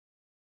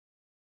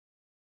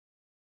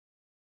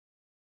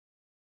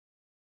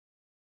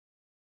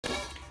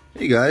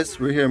Hey guys,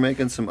 we're here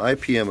making some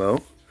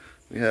IPMO.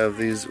 We have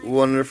these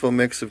wonderful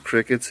mix of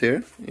crickets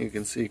here. You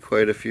can see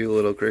quite a few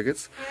little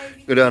crickets.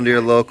 Go down to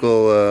your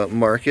local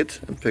market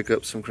and pick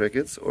up some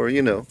crickets, or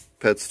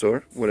pet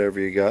store, whatever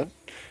you got.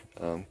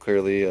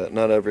 Clearly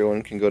not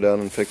everyone can go down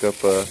and pick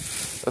up a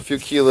few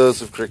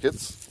kilos of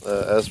crickets,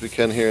 as we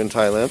can here in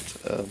Thailand.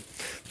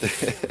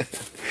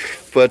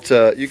 But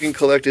you can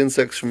collect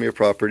insects from your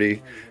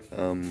property.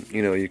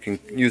 You can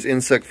use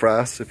insect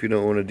frass if you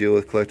don't want to deal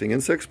with collecting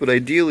insects, but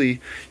ideally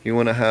you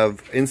want to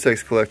have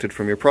insects collected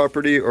from your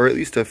property, or at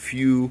least a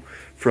few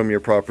from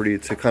your property,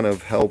 to kind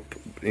of help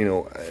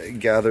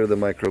gather the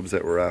microbes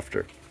that we're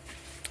after.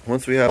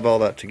 Once we have all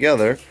that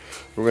together,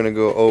 we're going to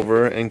go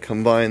over and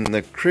combine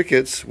the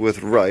crickets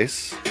with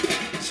rice.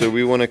 So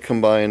we want to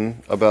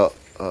combine about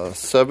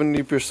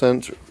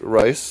 70%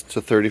 rice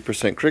to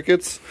 30%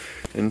 crickets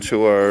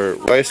into our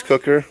rice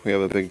cooker. We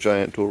have a big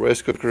giant dual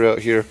rice cooker out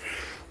here.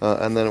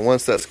 And then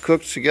once that's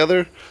cooked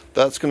together,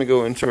 that's going to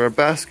go into our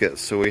baskets.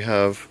 So we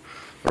have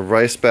a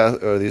rice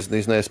or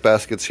these nice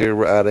baskets here.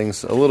 We're adding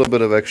a little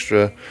bit of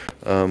extra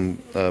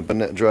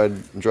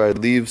dried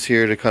leaves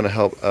here to kind of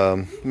help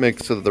make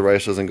so that the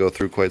rice doesn't go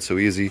through quite so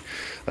easy.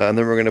 And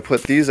then we're going to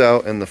put these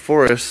out in the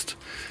forest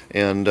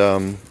and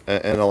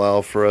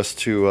allow for us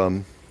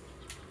to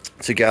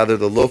gather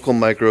the local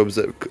microbes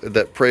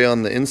that prey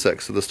on the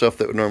insects, so the stuff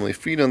that would normally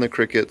feed on the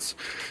crickets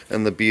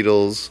and the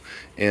beetles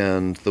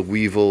and the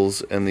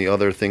weevils and the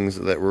other things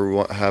that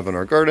we have in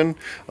our garden.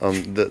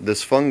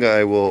 This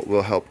fungi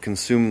will help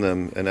consume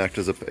them and act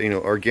as a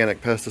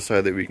organic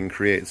pesticide that we can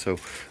create. So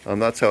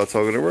that's how it's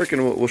all going to work,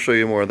 and we'll show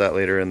you more of that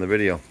later in the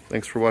video.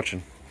 Thanks for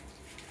watching.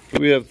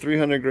 We have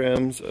 300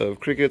 grams of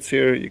crickets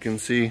here. You can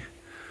see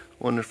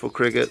wonderful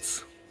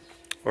crickets,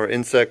 or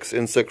insect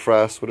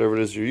frass, whatever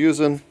it is you're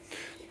using.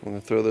 I'm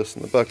going to throw this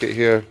in the bucket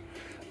here,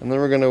 and then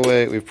we're going to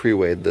weigh. We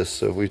pre-weighed this,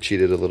 so we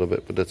cheated a little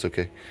bit, but that's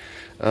okay.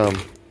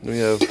 We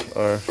have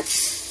our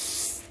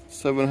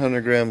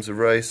 700 grams of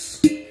rice,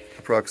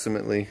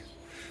 approximately.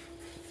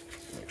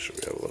 Make sure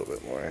we have a little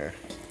bit more here.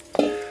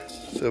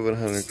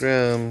 700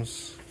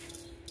 grams.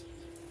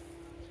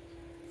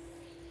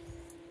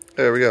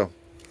 There we go.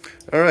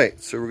 All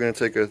right, so we're going to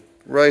take our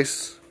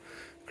rice,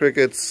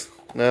 crickets.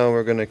 Now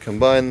we're going to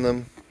combine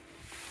them.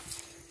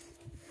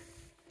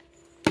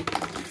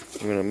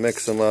 I'm going to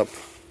mix them up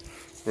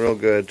real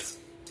good.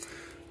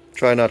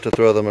 Try not to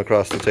throw them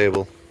across the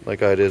table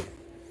like I did.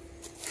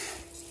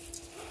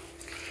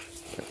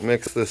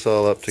 Mix this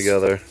all up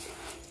together.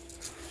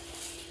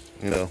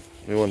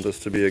 We want this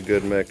to be a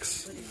good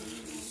mix.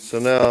 So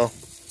now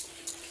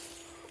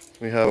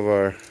we have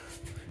our,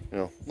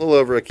 a little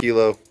over a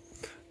kilo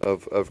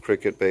of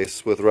cricket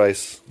base with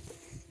rice.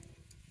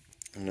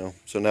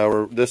 So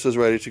now this is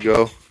ready to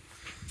go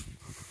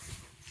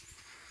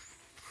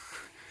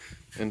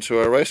into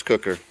our rice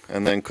cooker,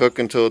 and then cook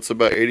until it's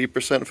about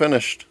 80%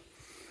 finished,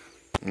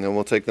 and then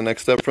we'll take the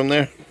next step from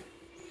there.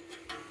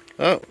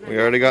 Oh, we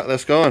already got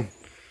this going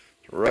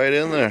right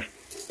in there.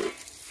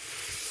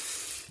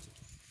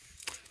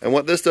 And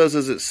what this does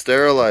is it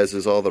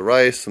sterilizes all the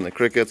rice and the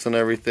crickets and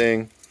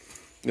everything.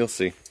 You'll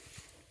see.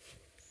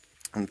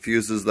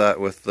 Infuses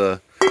that with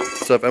the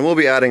stuff, and we'll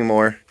be adding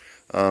more.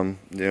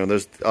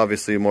 There's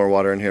obviously more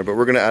water in here, but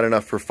we're going to add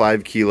enough for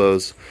 5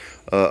 kilos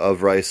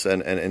of rice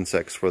and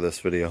insects for this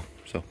video.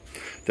 So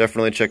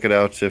definitely check it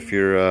out if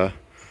you're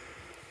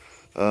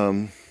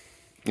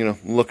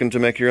looking to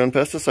make your own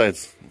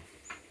pesticides.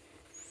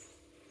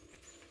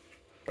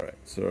 Alright,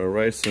 so our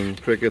rice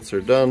and crickets are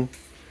done.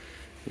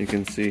 You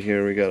can see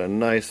here we got a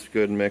nice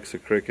good mix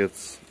of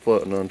crickets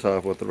floating on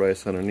top with the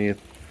rice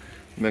underneath.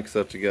 Mix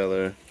that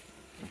together,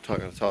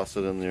 toss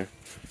it in there.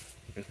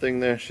 Your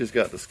thing there. She's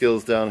got the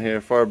skills down here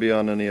far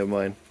beyond any of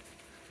mine.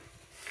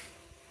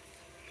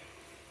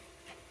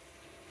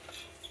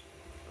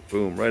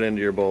 Boom, right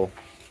into your bowl.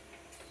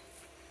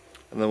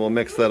 And then we'll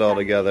mix that all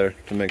together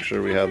to make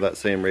sure we have that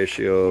same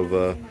ratio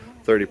of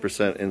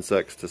 30%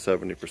 insects to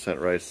 70%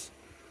 rice.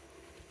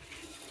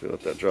 So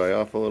let that dry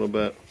off a little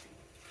bit.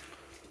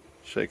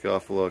 Shake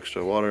off a little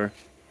extra water.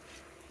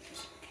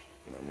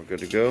 And then we're good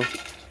to go.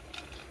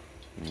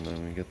 And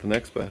then we get the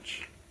next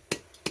batch.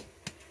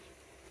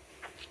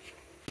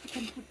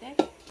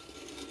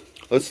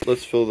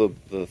 Let's fill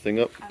the thing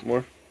up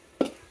more.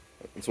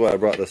 That's why I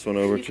brought this one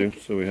over too,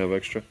 so we have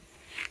extra.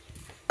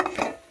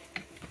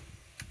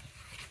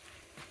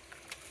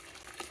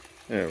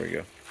 There we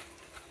go.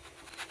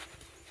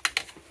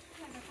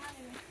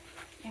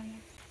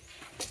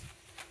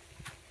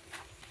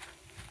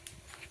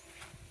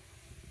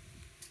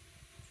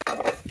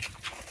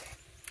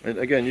 And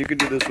again, you could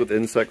do this with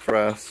insect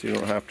frass. You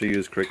don't have to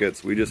use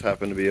crickets. We just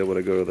happen to be able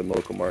to go to the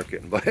local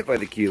market and buy it by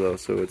the kilo,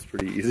 so it's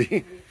pretty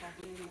easy.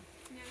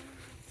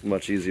 It's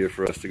much easier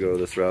for us to go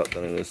this route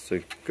than it is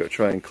to go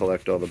try and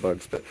collect all the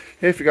bugs. But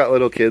hey, if you got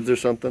little kids or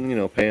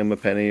something, pay them a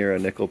penny or a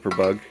nickel per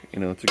bug.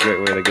 It's a great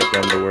way to get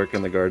them to work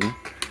in the garden.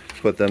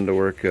 Put them to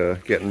work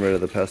getting rid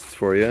of the pests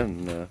for you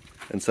and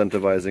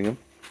incentivizing them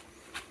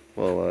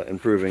while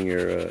improving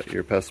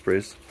your pest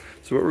sprays.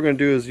 So what we're going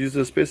to do is use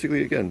this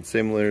basically, again,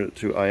 similar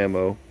to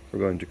IMO. We're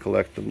going to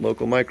collect the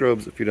local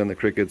microbes that feed on the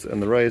crickets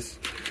and the rice.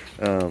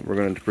 We're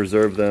going to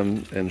preserve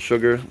them in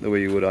sugar the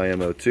way you would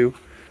IMO 2.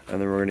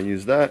 And then we're going to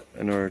use that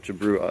in order to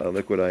brew a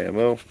liquid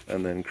IMO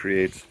and then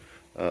create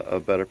a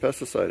better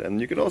pesticide.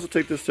 And you can also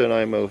take this to an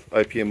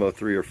IPMO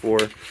 3 or 4.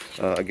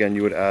 Again,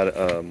 you would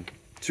add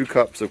 2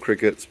 cups of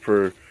crickets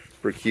per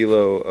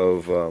kilo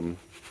of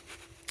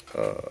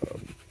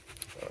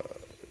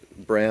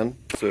bran,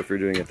 so if you're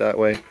doing it that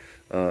way,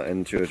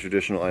 into a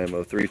traditional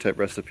IMO 3 type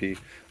recipe,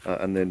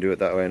 and then do it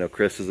that way. I know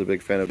Chris is a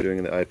big fan of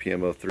doing the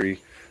IPMO 3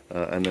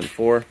 and then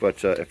 4,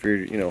 but if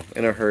you're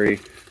in a hurry,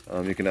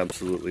 you can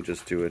absolutely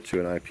just do it to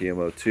an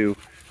IPMO 2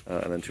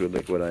 and then to a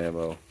liquid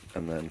IMO,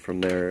 and then from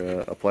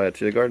there apply it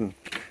to your garden.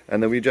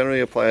 And then we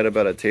generally apply it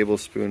about a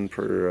tablespoon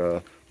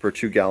per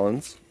 2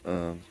 gallons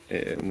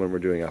when we're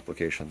doing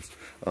applications.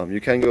 You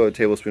can go a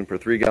tablespoon per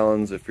 3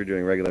 gallons if you're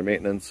doing regular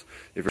maintenance.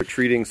 If you're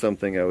treating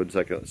something, I would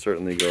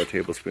certainly go a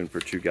tablespoon per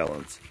 2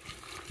 gallons.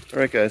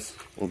 Alright guys,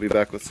 we'll be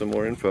back with some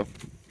more info.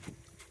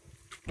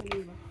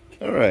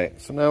 Alright,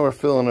 so now we're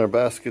filling our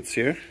baskets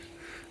here,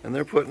 and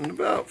they're putting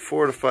about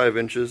 4 to 5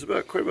 inches,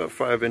 quite about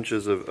 5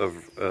 inches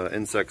of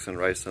insects and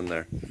rice in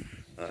there,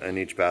 in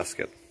each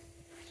basket.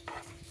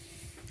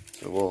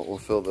 So we'll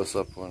fill this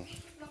up one.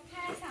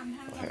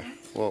 Here.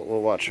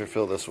 We'll watch her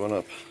fill this one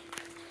up.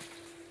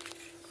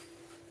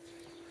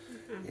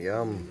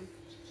 Yum.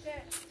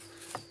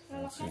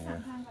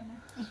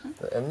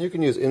 And you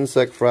can use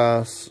insect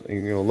frass.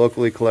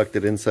 Locally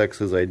collected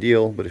insects is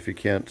ideal, but if you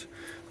can't,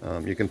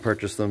 you can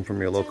purchase them from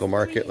your local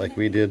market like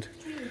we did.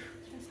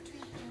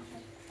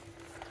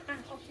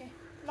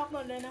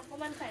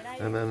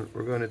 And then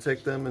we're going to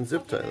take them and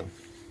zip tie them.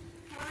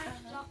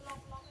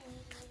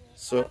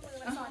 So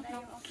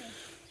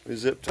we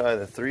zip tie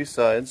the 3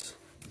 sides,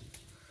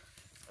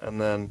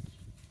 and then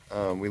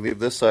we leave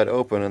this side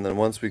open, and then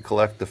once we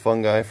collect the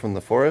fungi from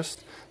the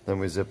forest, then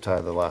we zip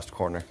tie the last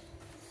corner.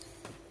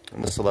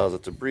 And this allows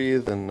it to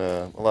breathe and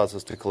allows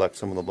us to collect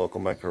some of the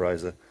local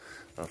mycorrhiza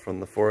from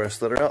the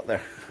forest that are out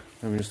there.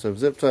 And we just have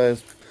zip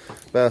ties,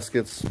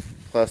 baskets,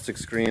 plastic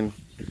screen.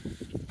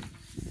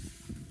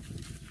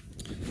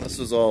 This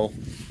is all,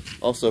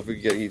 also if we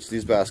could get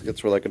these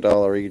baskets were like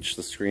 $1 each.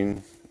 The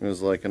screen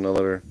is like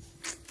another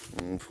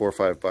 $4 or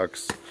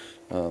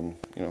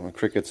 $5.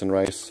 Crickets and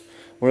rice.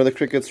 What do the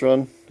crickets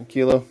run? A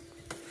kilo?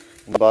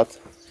 And baht?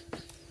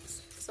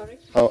 Sorry?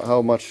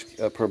 How much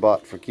per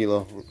baht for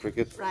kilo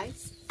cricket?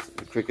 Rice?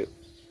 Cricket.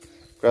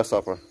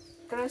 Grasshopper.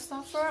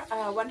 Grasshopper,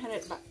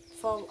 100 baht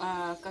for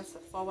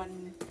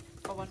one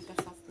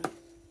grasshopper.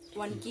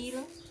 1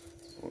 kilo,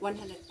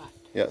 100 baht.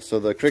 Yeah, so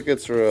the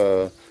crickets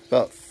are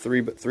about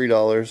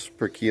 $3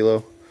 per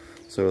kilo.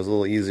 So it was a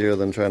little easier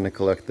than trying to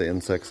collect the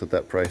insects at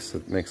that price.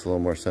 It makes a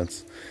little more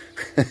sense.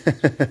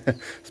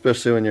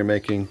 Especially when you're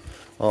making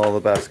all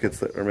the baskets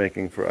that we're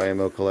making for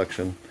IMO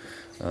collection.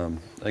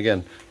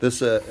 Again,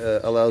 this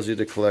allows you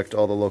to collect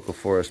all the local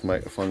forest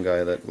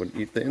fungi that would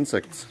eat the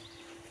insects.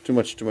 Too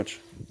much, a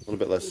little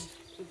bit less.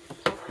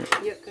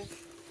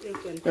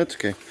 That's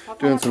okay.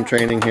 Doing some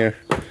training here,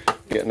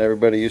 getting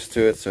everybody used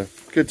to it, so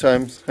good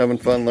times, having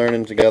fun,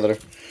 learning together.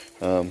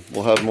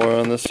 We'll have more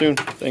on this soon.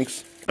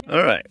 Thanks.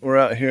 Alright, we're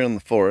out here in the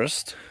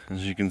forest.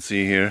 As you can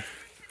see here,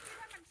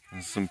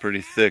 there's some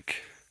pretty thick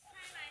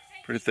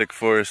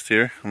forest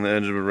here on the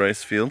edge of a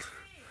rice field.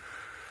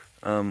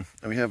 And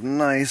we have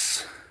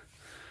nice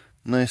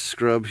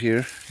scrub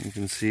here. You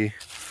can see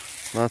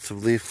lots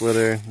of leaf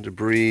litter,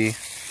 debris,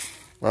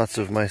 lots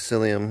of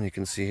mycelium. You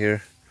can see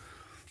here,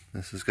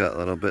 this has got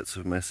little bits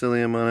of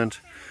mycelium on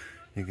it.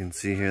 You can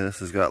see here, this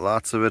has got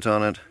lots of it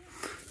on it.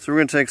 So we're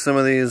going to take some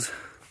of these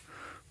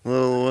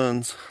little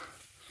ones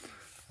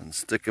and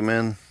stick them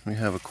in. We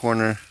have a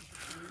corner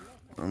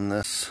on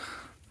this,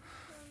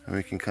 and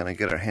we can kind of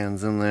get our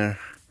hands in there,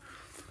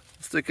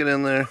 stick it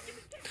in there,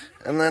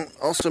 and then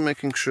also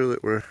making sure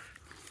that we're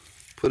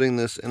putting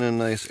this in a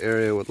nice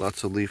area with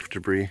lots of leaf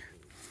debris,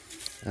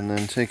 and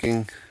then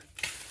taking,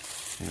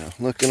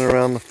 looking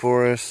around the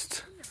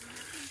forest,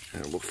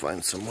 and we'll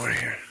find some more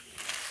here.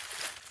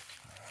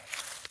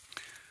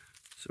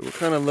 So we're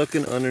kind of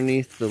looking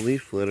underneath the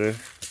leaf litter,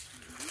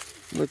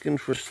 looking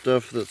for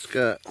stuff that's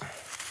got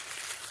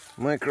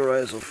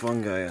mycorrhizal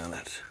fungi on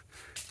it.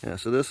 Yeah,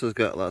 so this has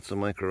got lots of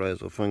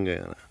mycorrhizal fungi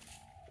on it.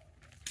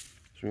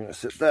 So we're going to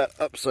sit that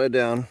upside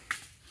down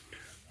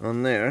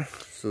on there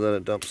so that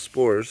it dumps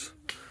spores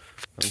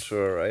onto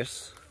our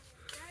rice.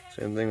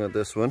 Same thing with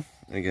this one.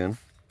 Again,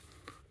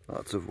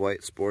 lots of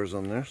white spores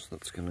on there, so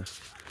that's going to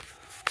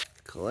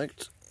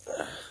collect.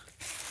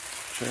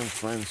 Try and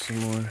find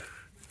some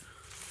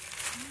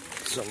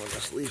of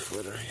this leaf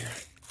litter here.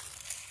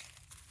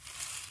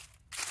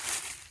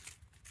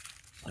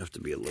 I have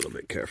to be a little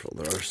bit careful.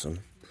 There are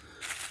some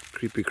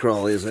creepy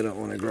crawlies I don't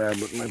want to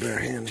grab with my bare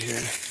hand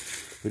here.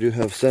 We do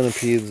have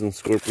centipedes and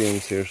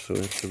scorpions here, so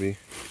we have to be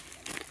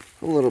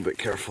a little bit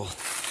careful.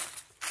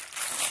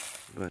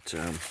 But,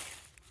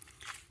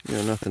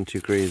 nothing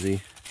too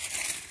crazy.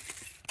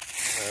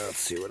 Let's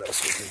see what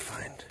else we can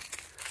find.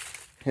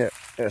 Here,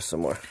 there's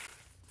some more.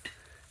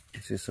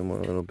 You see some more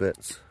little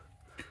bits.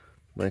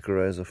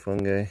 mycorrhiza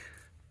fungi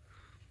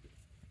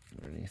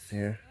underneath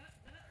here.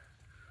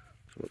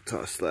 So we'll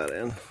toss that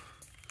in.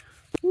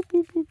 Whoop,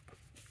 whoop, whoop.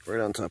 Right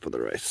on top of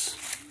the rice.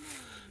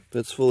 If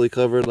it's fully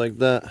covered like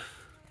that, a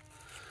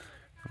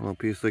little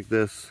piece like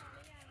this,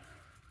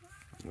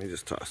 we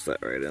just toss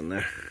that right in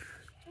there.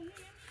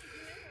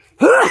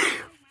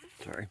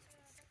 Sorry.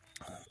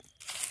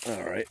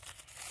 Alright.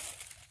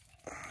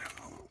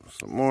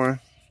 Some more.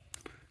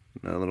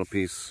 Another little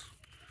piece.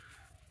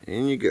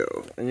 In you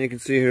go. And you can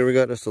see here we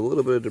got just a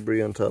little bit of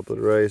debris on top of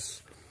the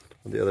rice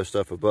with the other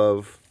stuff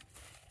above.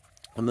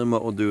 And then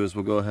what we'll do is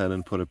we'll go ahead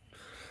and put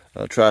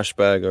a trash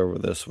bag over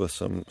this with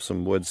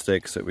some wood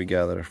stakes that we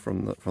gather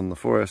from the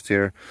forest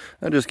here.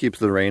 That just keeps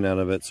the rain out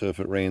of it, so if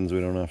it rains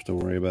we don't have to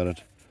worry about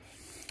it.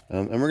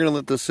 And we're going to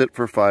let this sit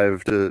for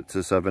 5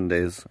 to 7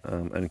 days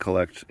and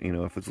collect, you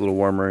know, if it's a little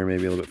warmer,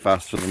 maybe a little bit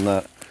faster than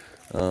that.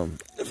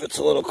 If it's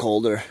a little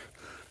colder,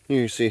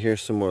 you see here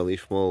some more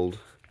leaf mold.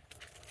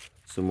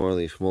 Some more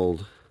leaf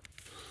mold.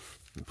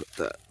 Put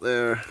that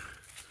there.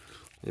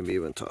 Maybe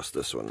even toss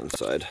this one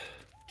inside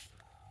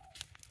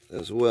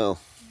as well.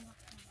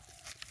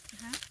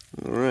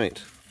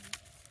 Alright.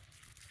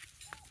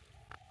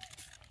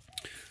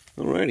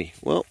 Alrighty.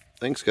 Well,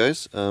 thanks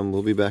guys.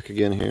 We'll be back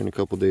again here in a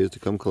couple days to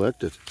come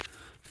collect it.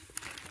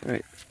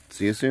 Alright.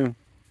 See you soon.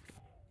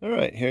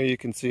 Alright, here you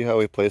can see how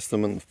we place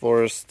them in the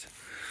forest.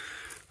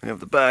 We have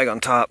the bag on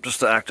top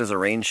just to act as a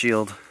rain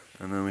shield.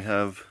 And then we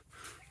have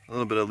a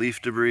little bit of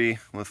leaf debris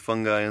with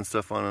fungi and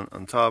stuff on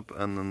top,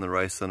 and then the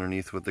rice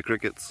underneath with the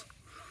crickets.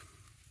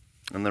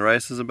 And the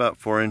rice is about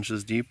 4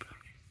 inches deep,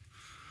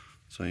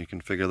 so you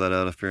can figure that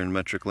out if you're in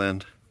metric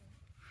land.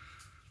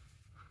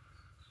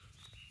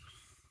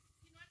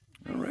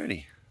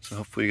 Alrighty, so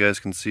hopefully you guys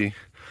can see.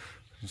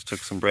 Just took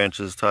some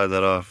branches, tied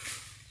that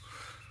off.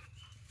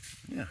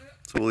 Yeah,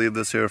 so we'll leave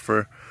this here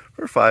for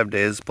 5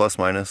 days, plus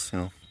minus. You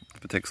know,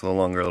 if it takes a little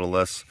longer, a little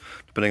less,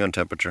 depending on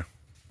temperature.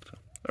 So,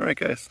 alright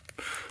guys.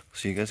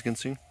 See you guys again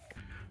soon.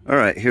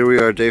 Alright, here we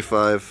are, day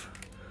 5,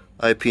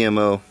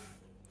 IPMO,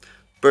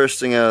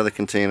 bursting out of the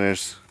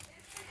containers.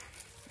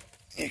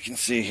 You can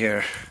see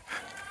here,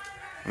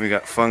 we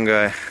got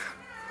fungi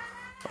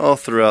all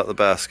throughout the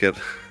basket.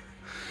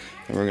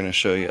 And we're going to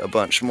show you a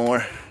bunch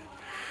more.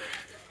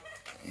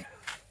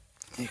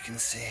 You can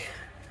see,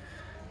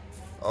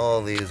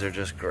 all these are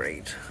just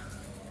great.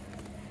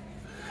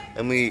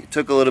 And we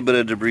took a little bit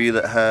of debris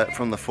that had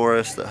from the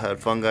forest that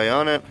had fungi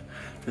on it,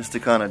 just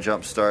to kind of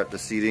jumpstart the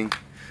seeding.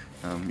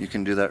 You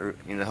can do that,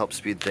 you know, help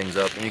speed things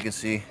up. And you can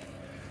see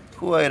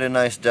quite a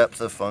nice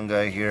depth of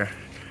fungi here.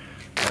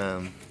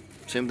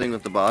 Same thing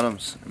with the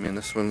bottoms. I mean,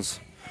 this one's,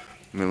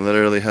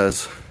 literally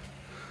has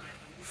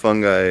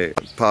fungi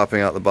popping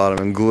out the bottom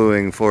and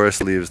gluing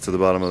forest leaves to the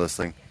bottom of this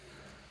thing.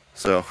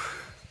 So,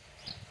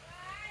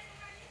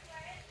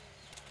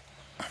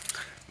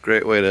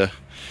 great way to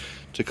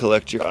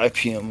collect your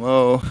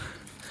IPMO.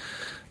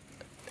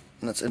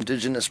 And that's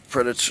Indigenous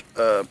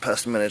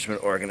Pest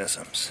Management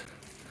Organisms.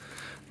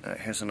 Alright,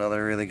 here's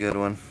another really good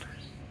one.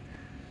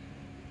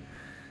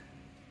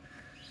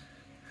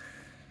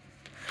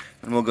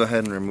 And we'll go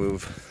ahead and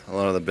remove a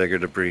lot of the bigger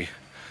debris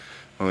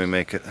when we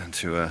make it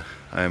into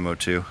IMO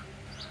 2.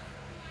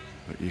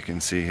 But you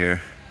can see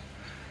here,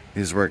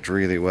 these worked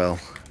really well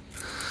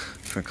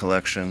for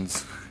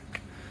collections.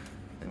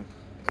 And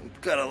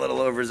got a little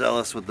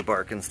overzealous with the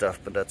bark and stuff,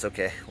 but that's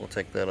okay. We'll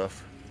take that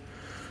off.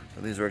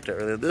 These worked out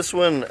really. This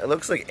one, it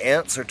looks like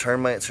ants or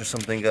termites or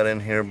something got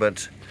in here,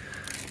 but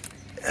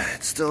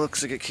it still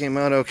looks like it came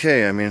out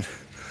okay. I mean,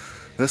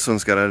 this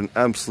one's got an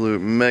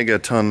absolute mega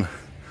ton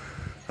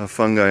of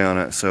fungi on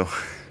it, so,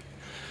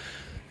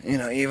 you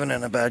know, even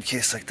in a bad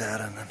case like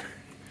that, and then,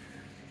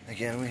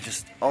 again,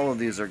 all of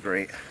these are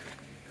great.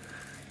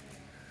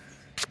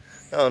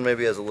 That one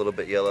maybe has a little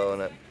bit yellow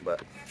in it,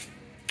 but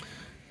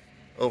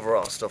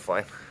overall, still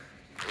fine.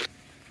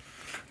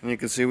 And you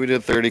can see we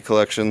did 30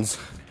 collections.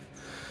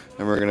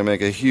 And we're going to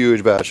make a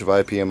huge batch of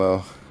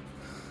IPMO.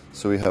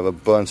 So we have a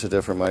bunch of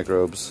different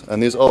microbes.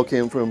 And these all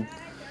came from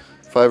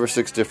 5 or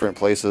 6 different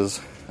places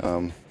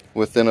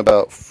within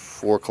about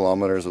 4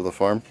 kilometers of the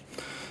farm.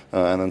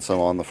 And then some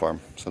on the farm.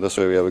 So this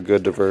way we have a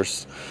good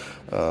diverse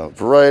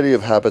variety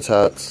of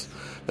habitats,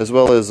 as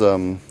well as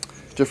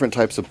different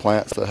types of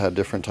plants that had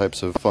different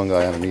types of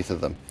fungi underneath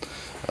of them.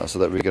 So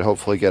that we could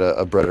hopefully get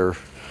a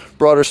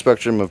broader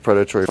spectrum of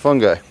predatory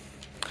fungi.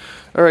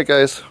 Alright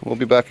guys, we'll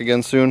be back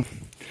again soon.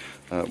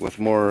 With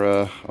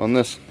more on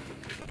this.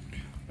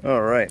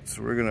 Alright,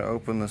 so we're going to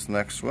open this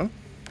next one.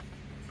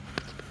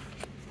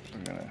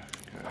 We're going to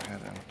go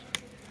ahead and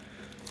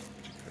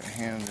put our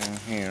hand in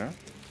here.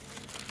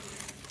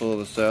 Pull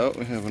this out.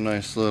 We have a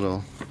nice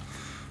little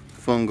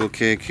fungal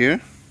cake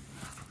here.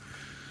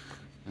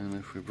 And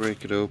if we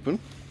break it open,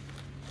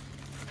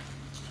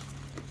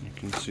 you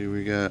can see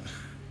we got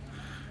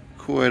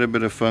quite a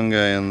bit of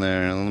fungi in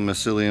there. And the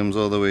myceliums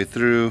all the way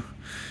through.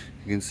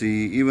 You can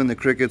see even the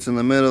crickets in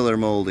the middle are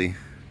moldy.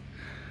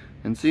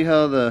 And see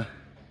how the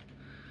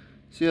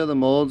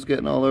mold's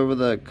getting all over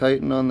the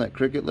chitin on that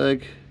cricket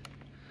leg?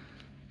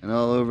 And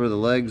all over the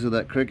legs of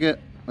that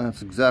cricket?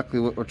 That's exactly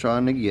what we're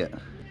trying to get.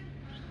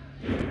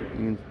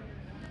 And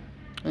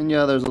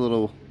yeah, there's a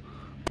little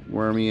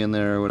wormy in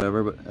there or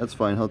whatever, but that's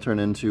fine. He'll turn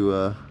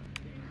into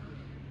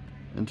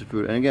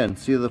food. And again,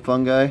 see the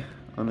fungi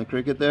on the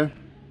cricket there?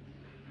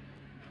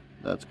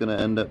 That's going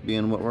to end up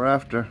being what we're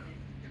after.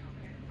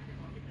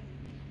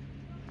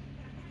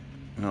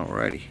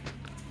 Alrighty.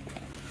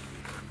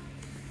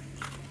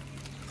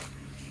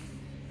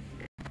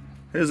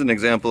 Here's an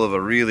example of a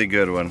really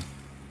good one.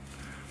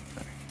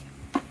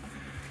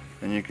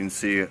 And you can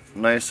see it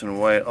nice and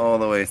white all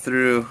the way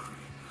through.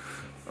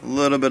 A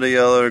little bit of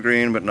yellow or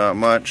green, but not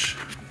much.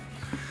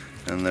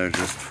 And they're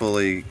just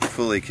fully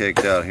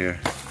caked out here.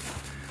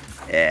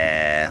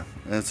 Yeah,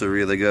 that's a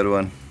really good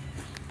one.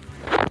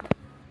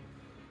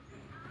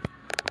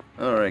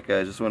 Alright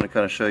guys, just want to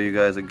kind of show you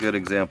guys a good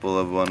example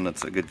of one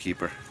that's a good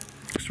keeper.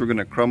 Next we're going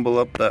to crumble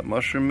up that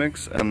mushroom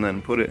mix and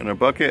then put it in a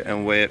bucket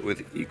and weigh it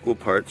with equal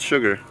parts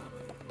sugar.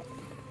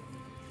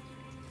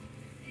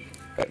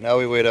 Right, now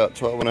we weighed out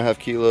 12.5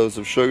 kilos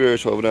of sugar,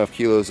 12.5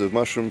 kilos of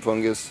mushroom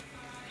fungus,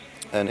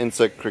 and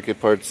insect cricket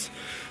parts.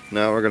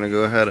 Now we're going to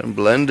go ahead and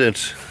blend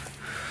it.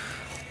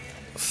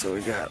 So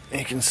we got,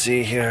 you can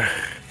see here,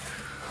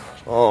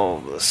 all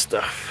the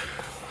stuff.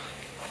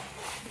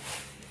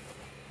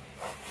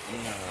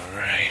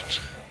 Alright.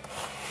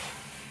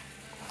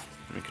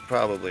 We could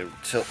probably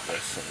tilt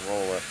this and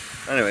roll it.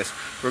 Anyways,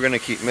 we're going to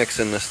keep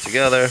mixing this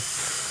together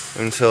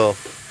until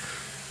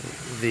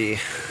the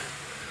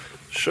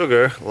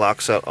sugar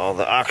locks out all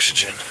the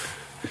oxygen,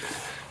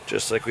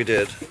 just like we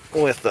did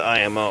with the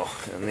IMO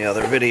in the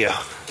other video.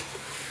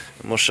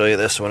 And we'll show you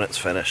this when it's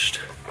finished.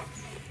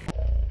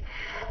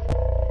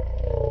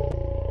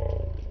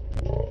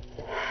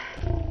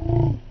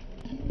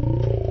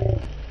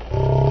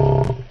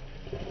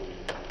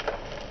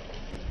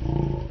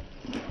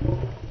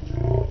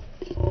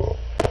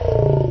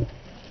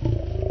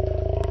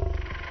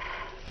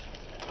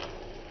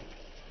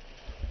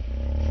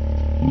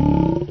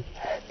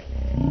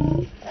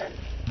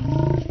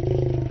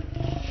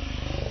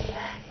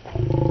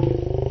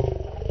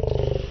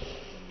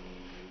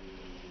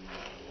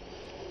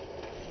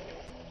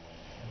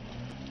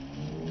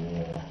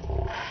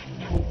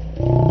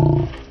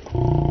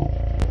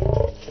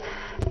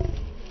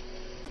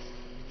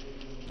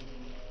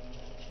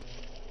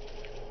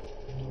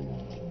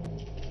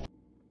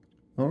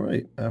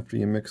 Alright, after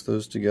you mix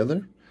those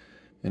together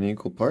in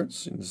equal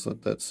parts, you just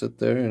let that sit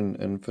there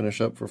and finish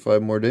up for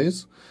 5 more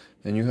days,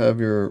 and you have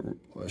your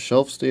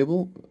shelf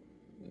stable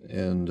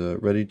and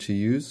ready to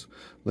use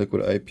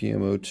liquid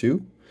IPMO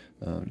 2.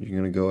 You're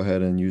going to go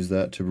ahead and use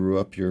that to brew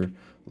up your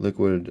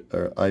liquid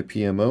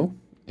IPMO,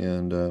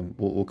 and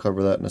we'll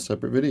cover that in a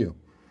separate video,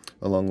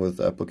 along with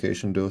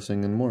application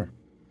dosing and more,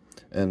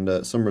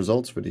 and some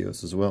results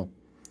videos as well.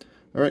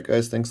 Alright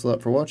guys, thanks a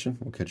lot for watching.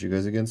 We'll catch you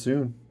guys again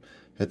soon.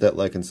 Hit that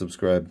like and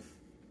subscribe.